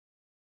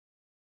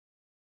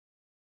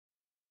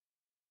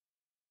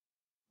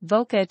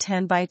Voca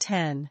 10 by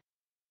 10.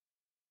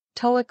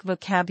 TOEIC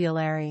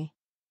vocabulary.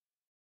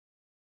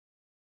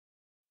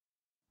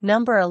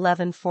 Number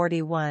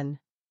 1141.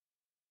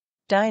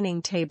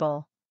 Dining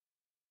table.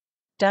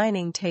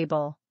 Dining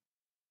table.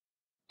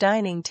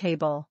 Dining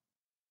table.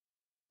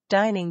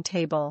 Dining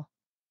table.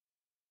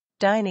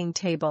 Dining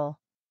table.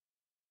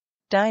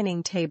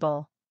 Dining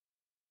table.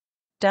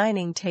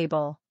 Dining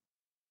table.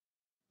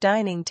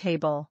 Dining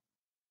table.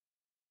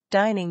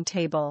 Dining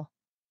table.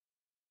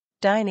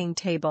 Dining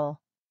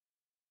table.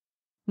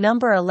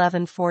 Number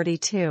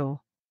 1142.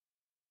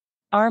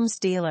 Arms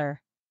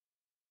dealer.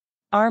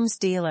 Arms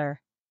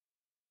dealer.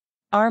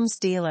 Arms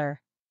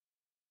dealer.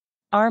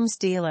 Arms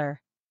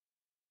dealer.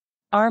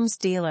 Arms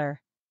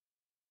dealer.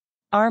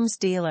 Arms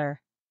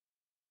dealer.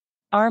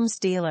 Arms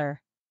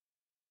dealer.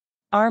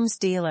 Arms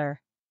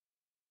dealer.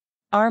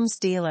 Arms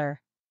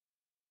dealer.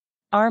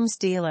 Arms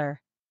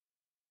dealer.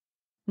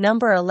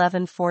 Number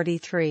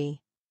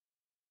 1143.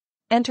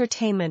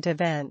 Entertainment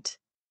event.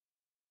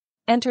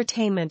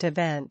 Entertainment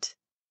event.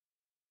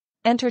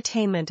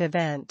 Entertainment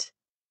event.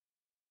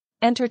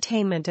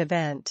 Entertainment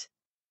event.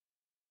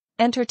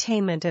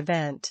 Entertainment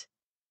event.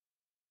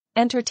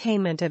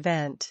 Entertainment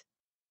event.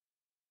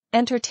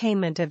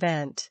 Entertainment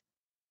event.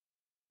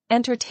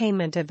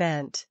 Entertainment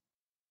event.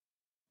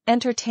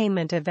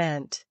 Entertainment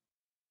event.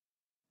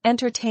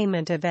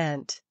 Entertainment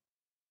event.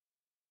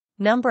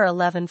 Number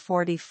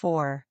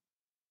 1144.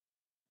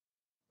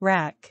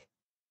 Rack.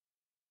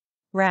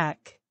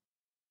 Rack.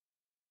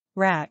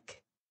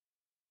 Rack.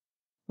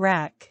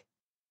 Rack.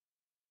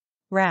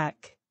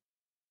 Rack.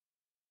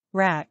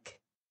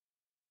 Rack.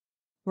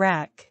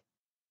 Rack.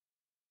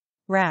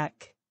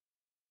 Rack.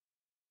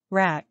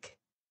 Rack.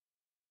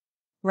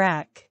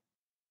 Rack.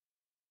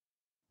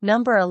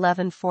 Number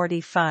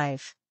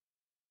 1145.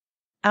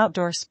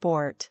 Outdoor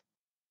sport.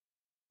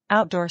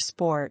 Outdoor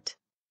sport.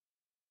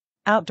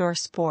 Outdoor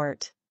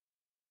sport.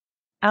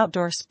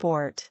 Outdoor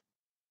sport.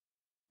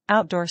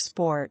 Outdoor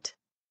sport.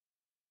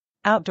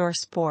 Outdoor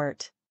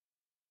sport.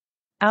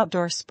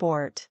 Outdoor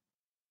sport.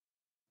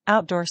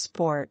 Outdoor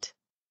sport.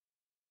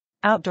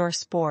 Outdoor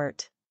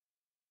sport.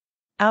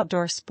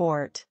 Outdoor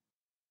sport.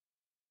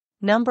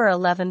 Number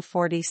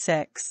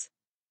 1146.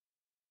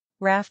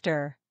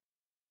 Rafter.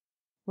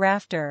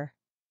 Rafter.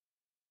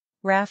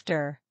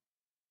 Rafter.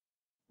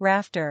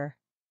 Rafter.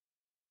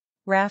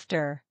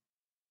 Rafter.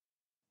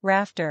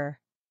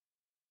 Rafter.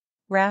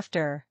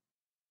 Rafter.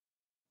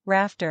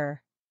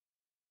 Rafter.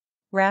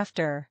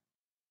 Rafter.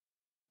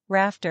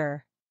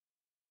 Rafter.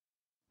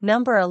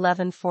 Number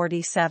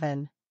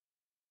 1147.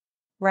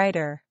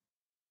 Writer.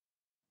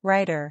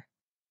 Writer.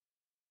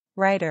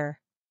 Writer.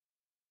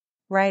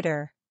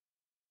 Writer.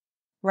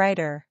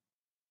 Writer.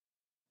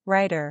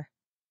 Writer.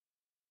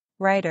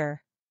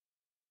 Writer.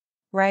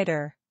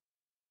 Writer.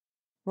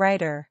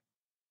 Writer.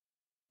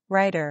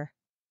 Writer.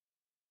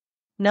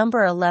 Number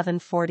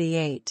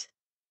 1148.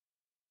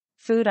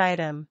 Food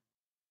item.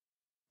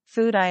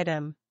 Food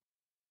item.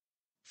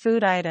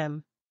 Food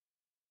item.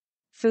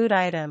 Food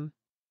item.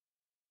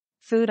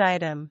 Food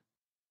item.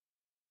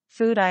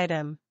 Food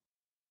item.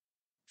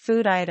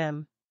 Food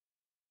item.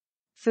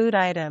 Food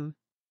item.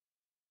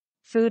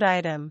 Food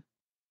item.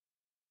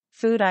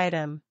 Food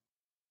item.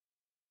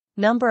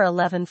 Number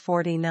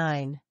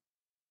 1149.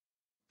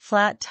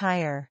 Flat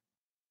tire.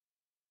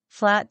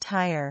 Flat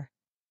tire.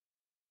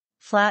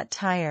 Flat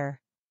tire.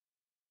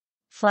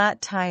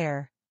 Flat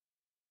tire.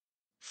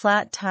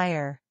 Flat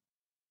tire.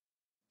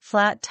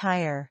 Flat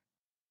tire.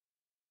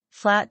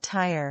 Flat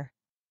tire.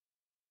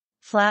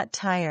 Flat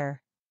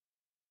tire.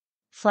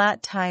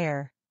 Flat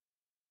tire.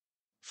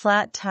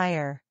 Flat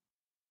tire.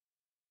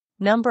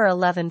 Number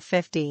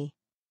 1150.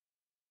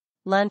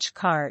 Lunch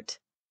cart.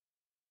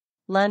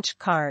 Lunch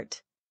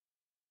cart.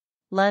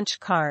 Lunch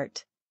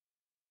cart.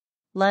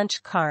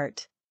 Lunch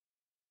cart.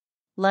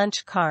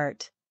 Lunch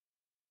cart.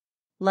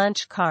 Lunch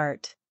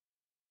cart.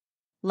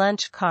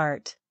 Lunch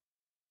cart.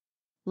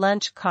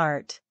 Lunch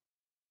cart.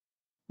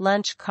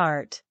 Lunch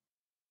cart.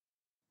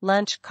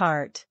 Lunch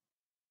cart.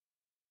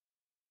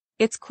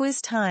 It's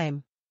quiz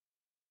time.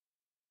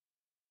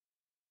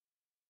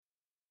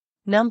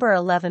 Number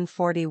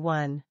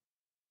 1141.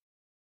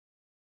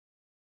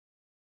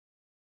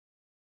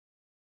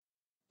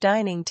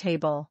 Dining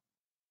table.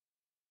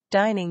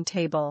 Dining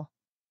table.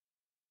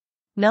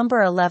 Number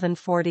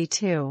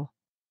 1142.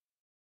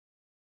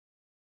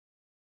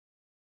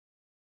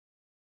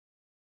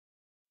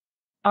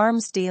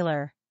 Arms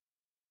dealer.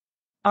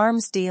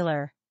 Arms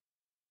dealer.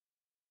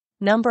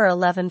 Number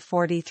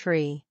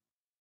 1143.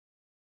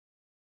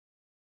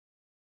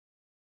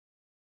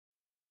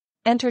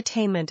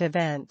 Entertainment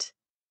event.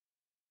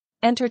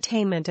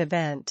 Entertainment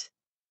event.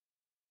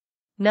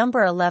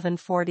 Number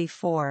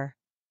 1144.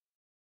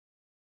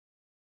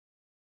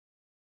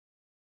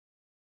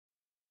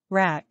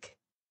 Rack.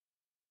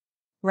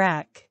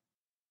 Rack.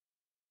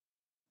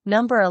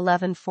 Number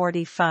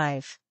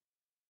 1145.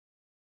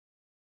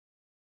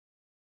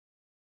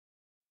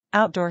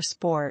 Outdoor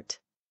sport.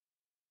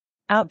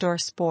 Outdoor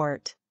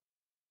sport.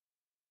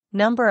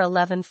 Number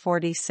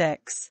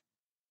 1146.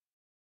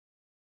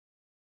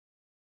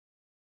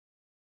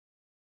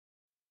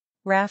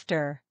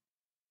 rafter,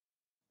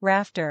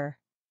 rafter.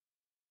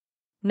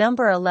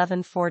 Number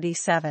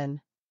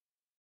 1147.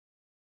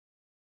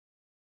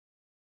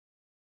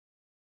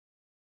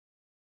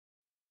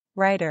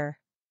 Writer,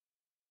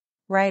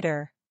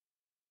 writer.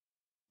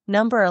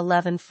 Number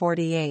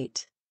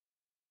 1148.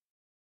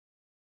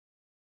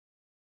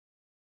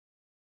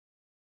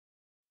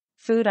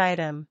 Food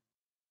item,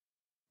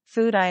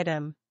 food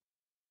item.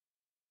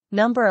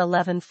 Number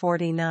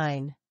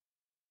 1149.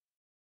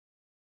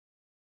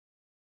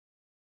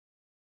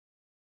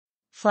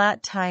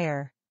 Flat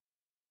tire,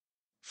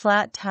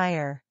 flat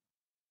tire.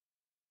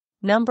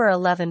 Number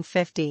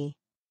 1150.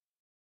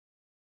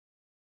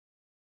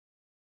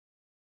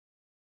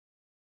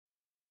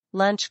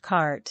 Lunch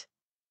cart,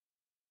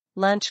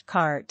 lunch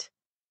cart.